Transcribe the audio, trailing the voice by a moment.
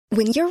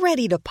When you're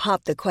ready to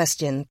pop the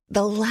question,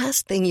 the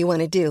last thing you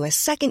want to do is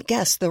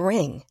second-guess the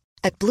ring.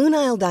 At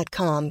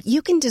BlueNile.com,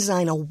 you can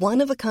design a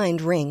one-of-a-kind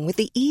ring with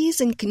the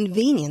ease and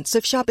convenience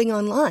of shopping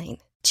online.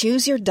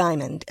 Choose your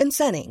diamond and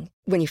setting.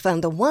 When you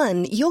find the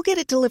one, you'll get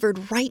it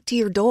delivered right to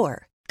your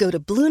door. Go to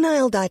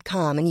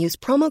BlueNile.com and use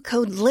promo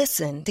code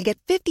LISTEN to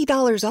get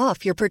 $50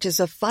 off your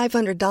purchase of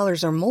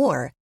 $500 or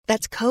more.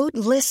 That's code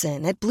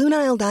LISTEN at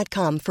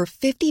BlueNile.com for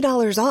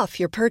 $50 off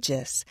your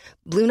purchase.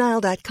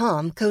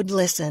 BlueNile.com, code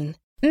LISTEN.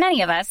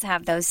 Many of us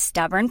have those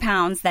stubborn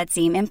pounds that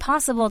seem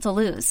impossible to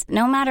lose,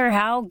 no matter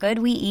how good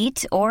we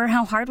eat or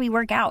how hard we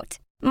work out.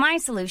 My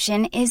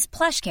solution is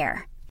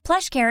PlushCare.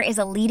 PlushCare is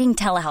a leading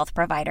telehealth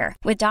provider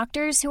with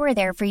doctors who are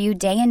there for you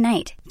day and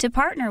night to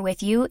partner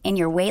with you in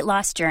your weight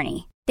loss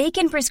journey. They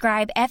can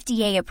prescribe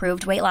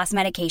FDA-approved weight loss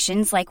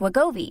medications like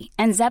Wegovy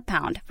and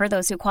Zepbound for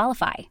those who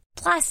qualify.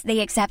 Plus,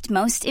 they accept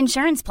most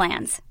insurance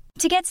plans.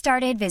 To get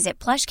started, visit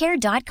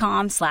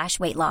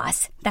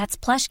plushcare.com/weightloss. That's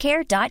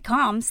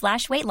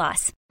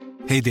plushcare.com/weightloss.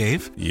 Hey,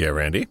 Dave. Yeah,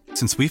 Randy.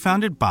 Since we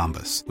founded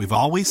Bombas, we've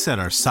always said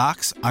our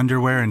socks,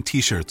 underwear, and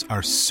T-shirts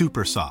are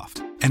super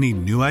soft. Any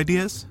new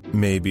ideas?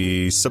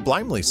 Maybe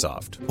sublimely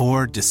soft.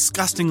 Or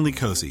disgustingly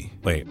cozy.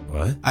 Wait,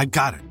 what? I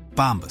got it.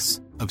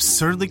 Bombas.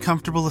 Absurdly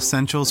comfortable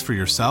essentials for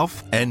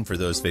yourself and for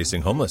those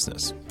facing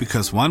homelessness.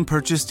 Because one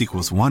purchased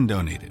equals one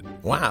donated.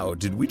 Wow,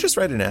 did we just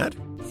write an ad?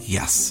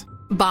 Yes.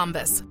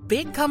 Bombas.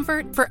 Big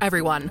comfort for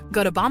everyone.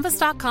 Go to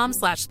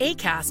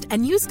bombas.com/ACAST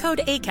and use code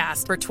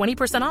ACAST for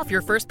 20% off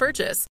your first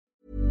purchase.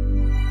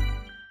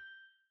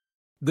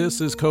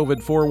 This is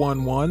COVID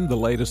 411, the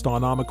latest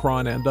on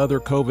Omicron and other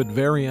COVID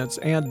variants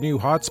and new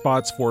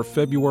hotspots for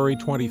February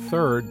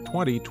 23rd,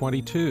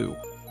 2022.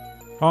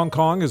 Hong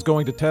Kong is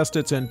going to test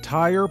its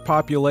entire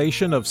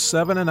population of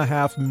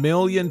 7.5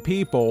 million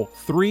people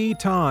 3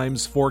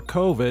 times for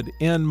COVID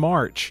in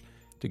March.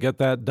 To get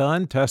that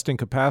done, testing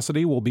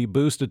capacity will be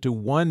boosted to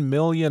 1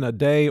 million a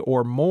day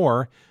or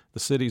more. The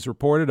city's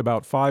reported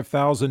about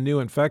 5,000 new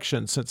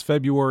infections since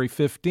February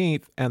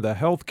 15th, and the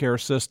healthcare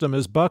system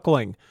is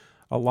buckling.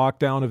 A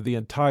lockdown of the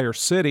entire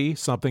city,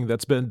 something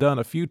that's been done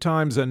a few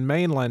times in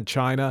mainland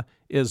China,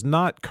 is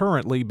not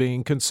currently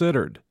being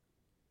considered.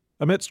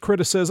 Amidst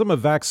criticism of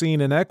vaccine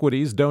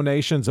inequities,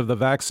 donations of the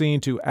vaccine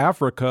to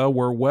Africa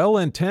were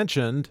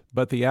well-intentioned,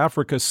 but the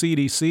Africa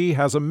CDC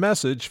has a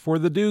message for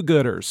the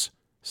do-gooders.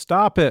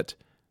 Stop it.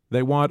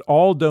 They want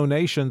all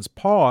donations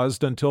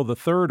paused until the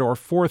 3rd or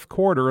 4th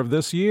quarter of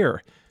this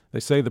year.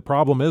 They say the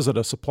problem isn't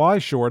a supply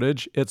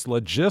shortage, it's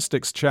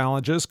logistics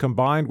challenges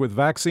combined with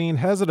vaccine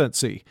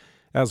hesitancy.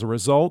 As a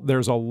result,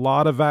 there's a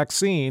lot of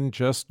vaccine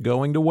just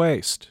going to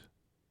waste.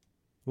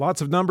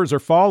 Lots of numbers are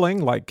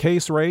falling, like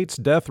case rates,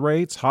 death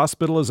rates,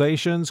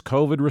 hospitalizations,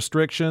 COVID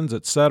restrictions,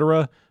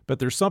 etc. But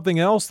there's something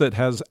else that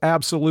has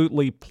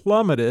absolutely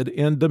plummeted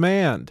in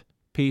demand: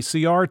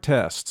 PCR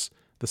tests.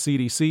 The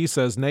CDC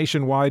says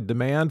nationwide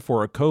demand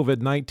for a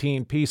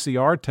COVID-19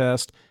 PCR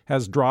test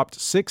has dropped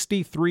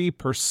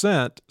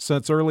 63%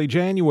 since early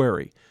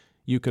January.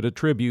 You could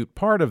attribute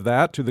part of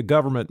that to the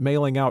government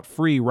mailing out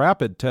free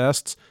rapid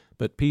tests,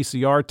 but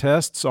PCR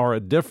tests are a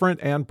different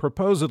and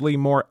supposedly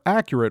more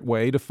accurate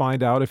way to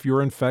find out if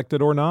you're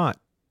infected or not.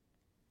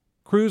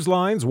 Cruise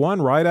lines, one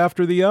right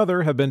after the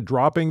other, have been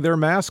dropping their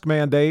mask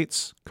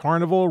mandates.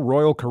 Carnival,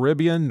 Royal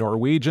Caribbean,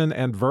 Norwegian,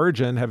 and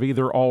Virgin have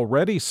either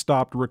already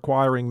stopped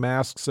requiring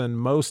masks in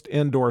most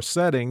indoor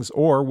settings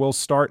or will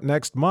start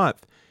next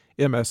month.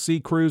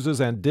 MSC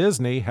Cruises and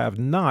Disney have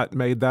not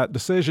made that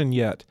decision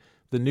yet.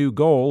 The new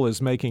goal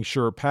is making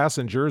sure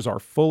passengers are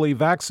fully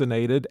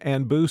vaccinated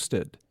and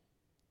boosted.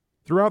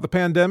 Throughout the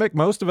pandemic,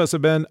 most of us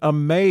have been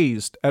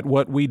amazed at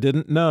what we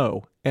didn't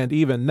know. And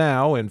even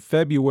now, in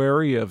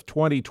February of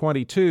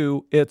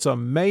 2022, it's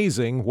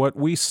amazing what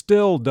we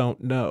still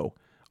don't know.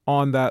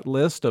 On that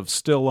list of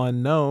still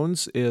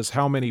unknowns is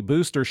how many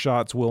booster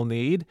shots we'll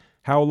need,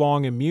 how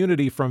long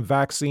immunity from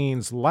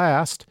vaccines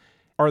last,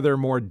 are there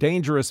more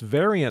dangerous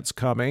variants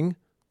coming,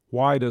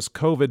 why does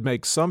COVID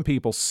make some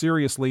people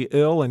seriously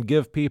ill and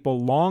give people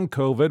long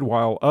COVID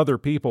while other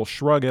people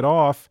shrug it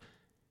off,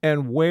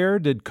 and where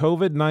did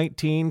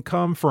COVID-19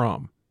 come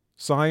from?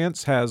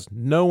 Science has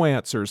no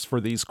answers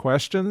for these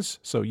questions,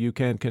 so you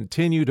can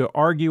continue to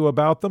argue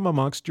about them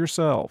amongst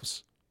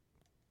yourselves.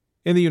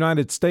 In the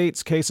United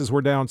States, cases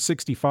were down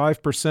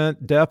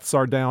 65%, deaths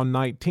are down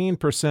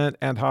 19%,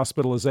 and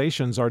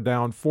hospitalizations are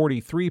down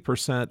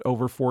 43%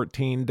 over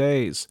 14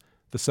 days.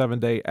 The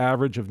 7-day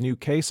average of new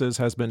cases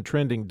has been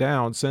trending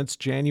down since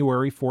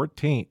January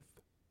 14th.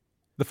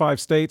 The 5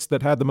 states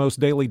that had the most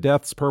daily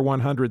deaths per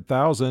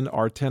 100,000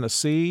 are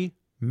Tennessee,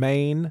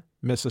 Maine,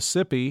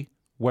 Mississippi,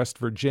 West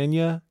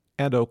Virginia,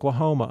 and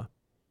Oklahoma.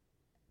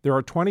 There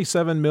are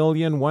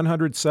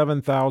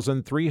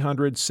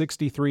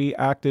 27,107,363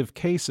 active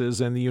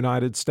cases in the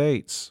United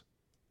States.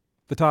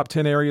 The top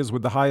 10 areas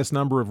with the highest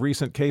number of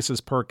recent cases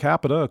per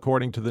capita,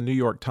 according to the New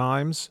York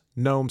Times: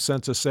 Nome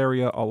Census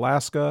Area,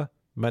 Alaska;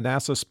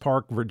 Manassas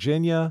Park,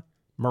 Virginia;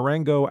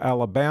 Marengo,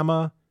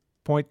 Alabama;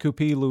 Point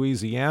Coupee,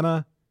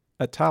 Louisiana;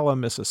 Attalla,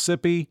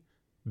 Mississippi;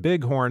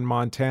 Bighorn,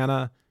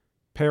 Montana;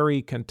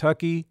 Perry,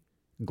 Kentucky,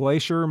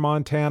 Glacier,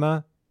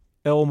 Montana,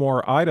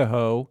 Elmore,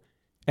 Idaho,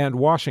 and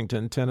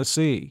Washington,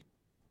 Tennessee.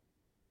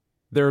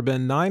 There have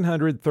been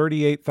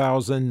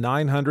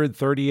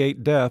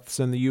 938,938 deaths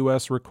in the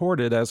U.S.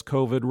 recorded as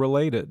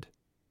COVID-related.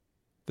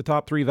 The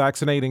top 3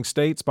 vaccinating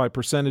states by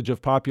percentage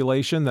of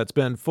population that's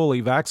been fully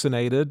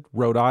vaccinated: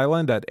 Rhode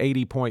Island at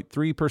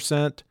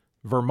 80.3%,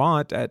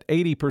 Vermont at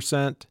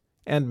 80%,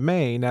 and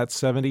Maine at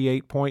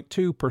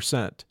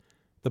 78.2%.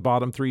 The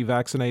bottom 3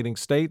 vaccinating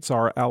states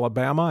are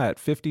Alabama at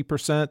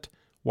 50%,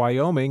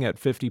 Wyoming at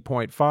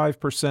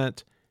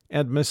 50.5%,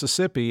 and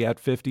Mississippi at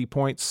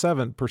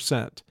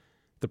 50.7%.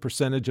 The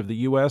percentage of the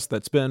U.S.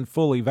 that's been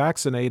fully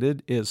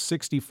vaccinated is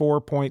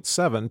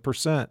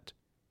 64.7%.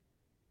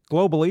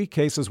 Globally,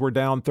 cases were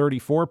down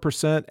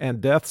 34%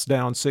 and deaths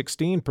down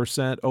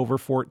 16% over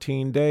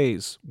 14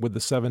 days, with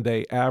the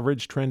 7-day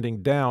average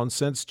trending down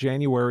since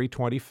January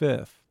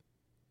 25th.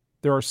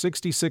 There are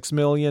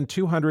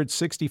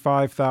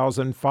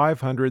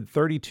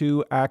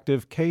 66,265,532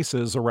 active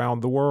cases around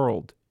the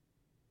world.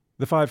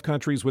 The 5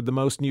 countries with the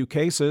most new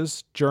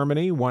cases: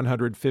 Germany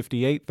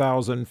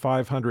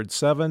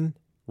 158,507,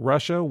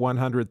 Russia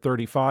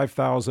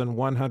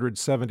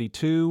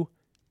 135,172,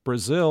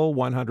 Brazil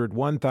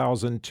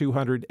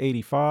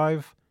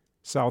 101,285,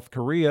 South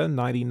Korea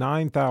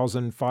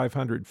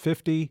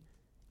 99,550,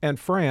 and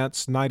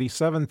France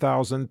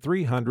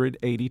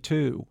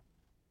 97,382.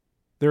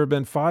 There have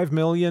been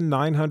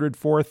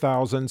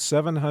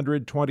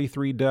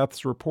 5,904,723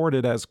 deaths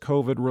reported as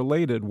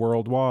COVID-related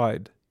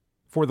worldwide.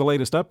 For the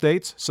latest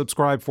updates,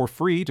 subscribe for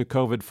free to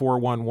COVID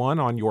 411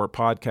 on your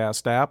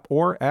podcast app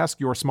or ask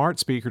your smart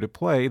speaker to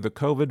play the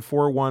COVID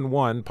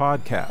 411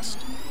 podcast.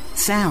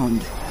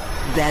 Sound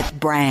that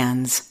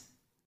brands.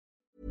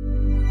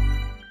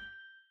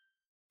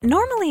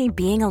 Normally,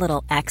 being a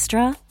little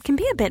extra can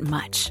be a bit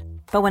much,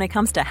 but when it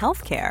comes to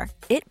healthcare,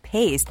 it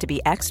pays to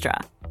be extra.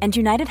 And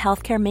United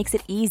Healthcare makes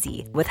it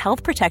easy with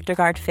Health Protector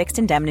Guard fixed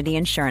indemnity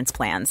insurance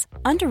plans.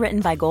 Underwritten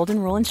by Golden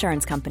Rule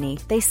Insurance Company,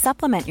 they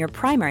supplement your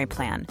primary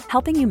plan,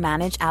 helping you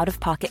manage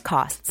out-of-pocket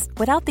costs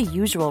without the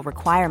usual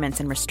requirements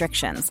and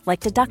restrictions like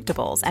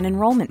deductibles and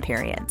enrollment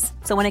periods.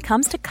 So when it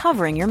comes to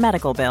covering your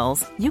medical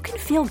bills, you can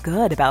feel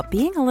good about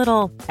being a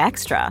little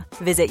extra.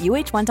 Visit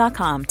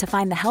UH1.com to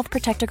find the Health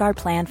Protector Guard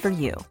plan for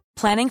you.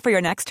 Planning for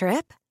your next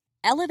trip?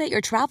 Elevate your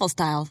travel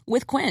style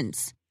with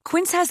Quince.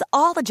 Quince has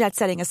all the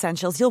jet-setting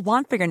essentials you'll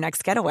want for your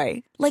next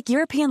getaway, like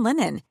European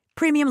linen,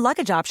 premium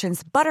luggage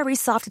options, buttery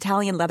soft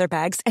Italian leather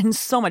bags, and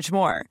so much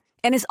more.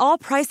 And is all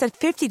priced at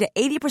 50 to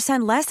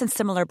 80% less than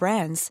similar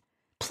brands.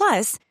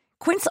 Plus,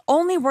 Quince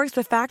only works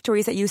with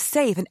factories that use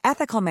safe and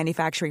ethical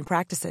manufacturing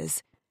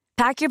practices.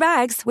 Pack your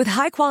bags with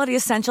high-quality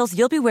essentials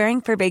you'll be wearing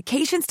for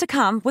vacations to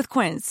come with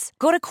Quince.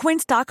 Go to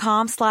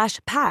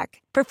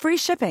quince.com/pack for free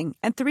shipping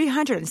and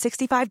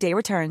 365-day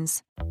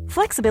returns.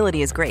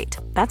 Flexibility is great.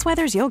 That's why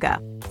there's yoga.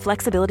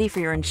 Flexibility for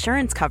your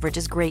insurance coverage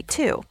is great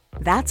too.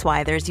 That's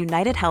why there's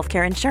United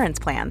Healthcare Insurance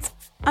Plans.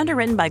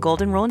 Underwritten by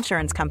Golden Rule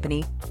Insurance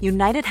Company,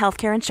 United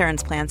Healthcare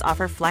Insurance Plans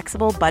offer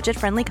flexible,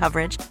 budget-friendly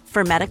coverage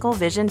for medical,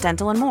 vision,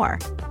 dental, and more.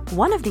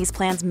 One of these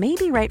plans may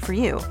be right for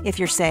you if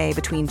you're, say,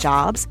 between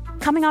jobs,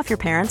 coming off your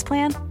parents'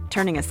 plan,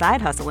 turning a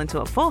side hustle into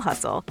a full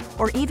hustle,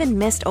 or even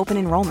missed open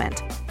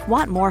enrollment.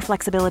 Want more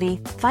flexibility?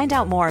 Find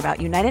out more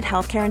about United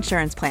Healthcare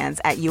Insurance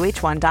Plans at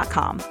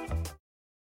UH1.com.